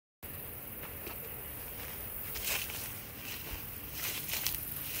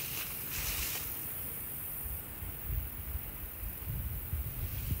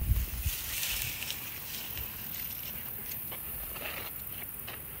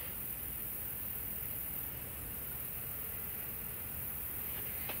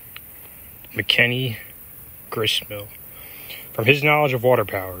McKinney Gristmill. From his knowledge of water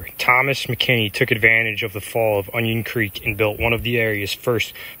power, Thomas McKinney took advantage of the fall of Onion Creek and built one of the area's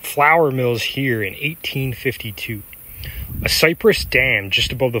first flour mills here in 1852. A cypress dam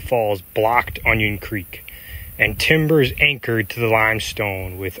just above the falls blocked Onion Creek, and timbers anchored to the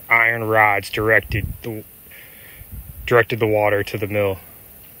limestone with iron rods directed the water to the mill.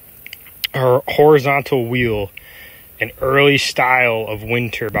 A horizontal wheel, an early style of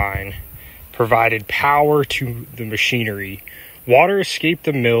wind turbine, provided power to the machinery. Water escaped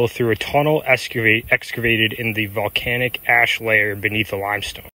the mill through a tunnel excavated in the volcanic ash layer beneath the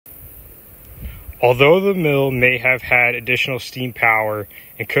limestone. Although the mill may have had additional steam power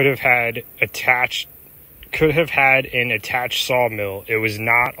and could have had an attached sawmill, it was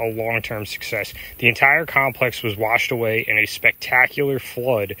not a long-term success. The entire complex was washed away in a spectacular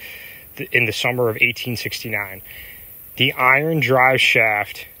flood in the summer of 1869. The iron drive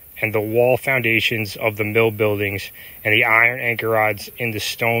shaft and the wall foundations of the mill buildings and the iron anchor rods in the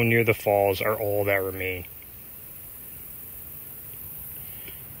stone near the falls are all that remain.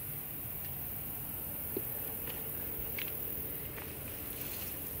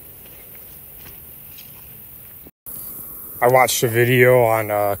 I watched a video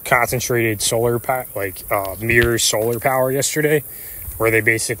on concentrated solar power, mirror solar power yesterday, where they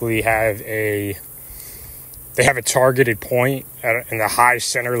basically have a targeted point in the high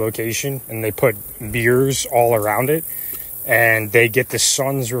center location, and they put mirrors all around it, and they get the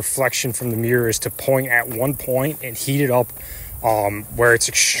sun's reflection from the mirrors to point at one point and heat it up where it's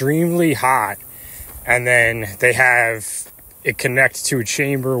extremely hot, and then they have it connect to a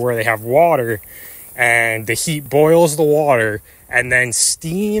chamber where they have water, and the heat boils the water, and then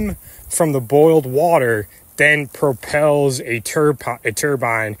steam from the boiled water then propels a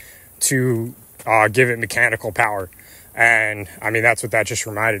turbine to give it mechanical power. And I mean, that's what that just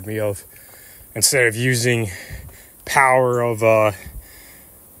reminded me of. Instead of using power of a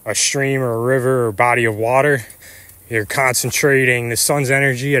stream or a river or body of water, you're concentrating the sun's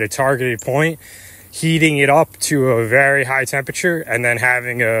energy at a targeted point, heating it up to a very high temperature, and then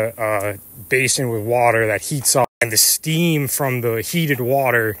having a basin with water that heats up, and the steam from the heated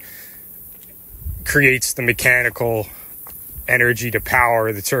water creates the mechanical energy to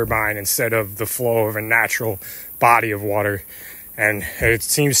power the turbine instead of the flow of a natural body of water. And it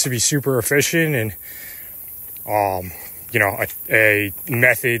seems to be super efficient, and a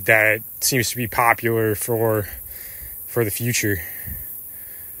method that seems to be popular for the future.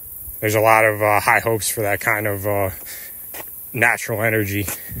 There's a lot of high hopes for that kind of natural energy.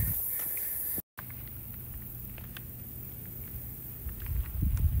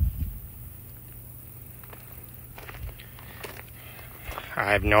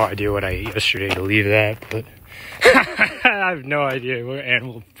 I have no idea what I ate yesterday to leave that, but I have no idea what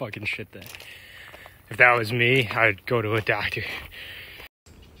animal fucking shit that. If that was me, I'd go to a doctor.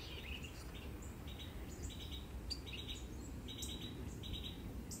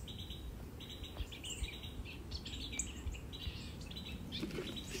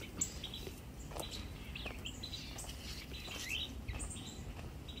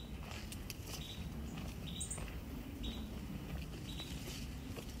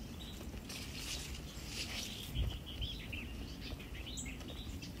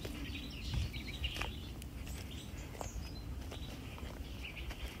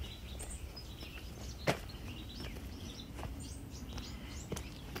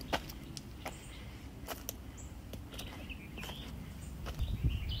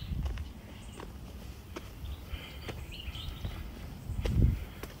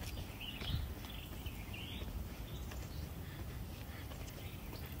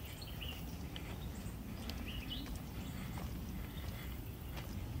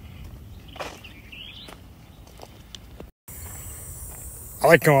 I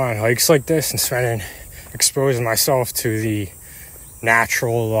like going on hikes like this and exposing myself to the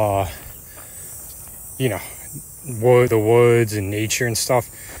natural, the woods and nature and stuff.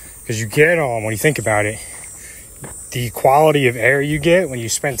 Because you get, when you think about it, the quality of air you get when you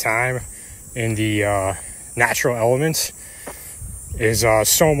spend time in the natural elements is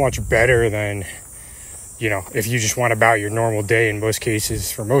so much better than, if you just went about your normal day in most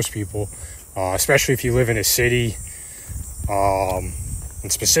cases for most people, especially if you live in a city.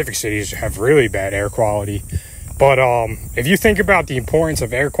 And specific cities have really bad air quality. But if you think about the importance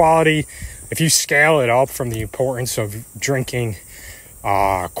of air quality, if you scale it up from the importance of drinking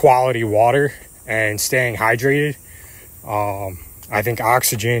quality water and staying hydrated, I think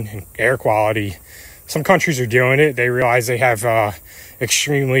oxygen and air quality, some countries are doing it. They realize they have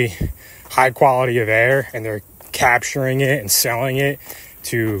extremely high quality of air, and they're capturing it and selling it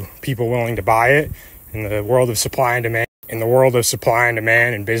to people willing to buy it in the world of supply and demand. In the world of supply and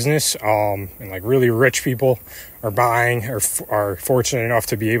demand and business, and like really rich people are buying or are fortunate enough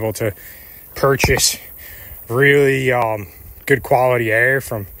to be able to purchase really good quality air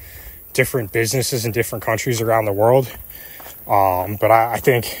from different businesses in different countries around the world. But I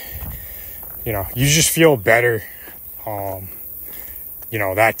think, you know, you just feel better, you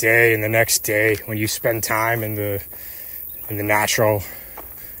know, that day and the next day when you spend time in the natural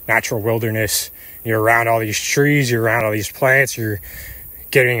wilderness. You're around all these trees, you're around all these plants, you're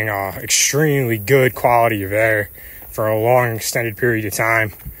getting extremely good quality of air for a long extended period of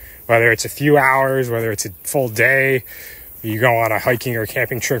time, whether it's a few hours, whether it's a full day, you go on a hiking or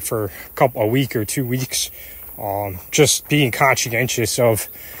camping trip for a week or 2 weeks. Just being conscientious of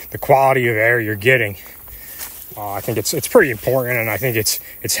the quality of air you're getting. I think it's pretty important, and I think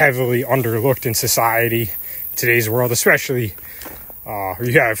it's heavily underlooked in society, today's world, especially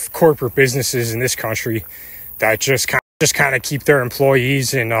you have corporate businesses in this country that just kind of keep their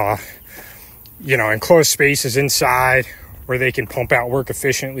employees in you know, enclosed spaces inside where they can pump out work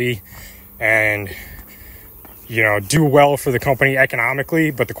efficiently and, you know, do well for the company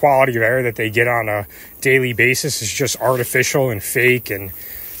economically, but the quality of air that they get on a daily basis is just artificial and fake, and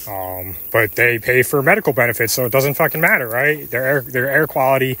but they pay for medical benefits, so it doesn't fucking matter, right? Their air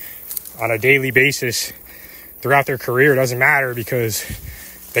quality on a daily basis throughout their career doesn't matter because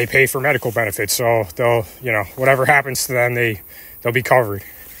they pay for medical benefits, so they'll, you know, whatever happens to them, they'll be covered.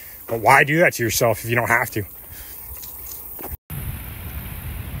 But why do that to yourself if you don't have to?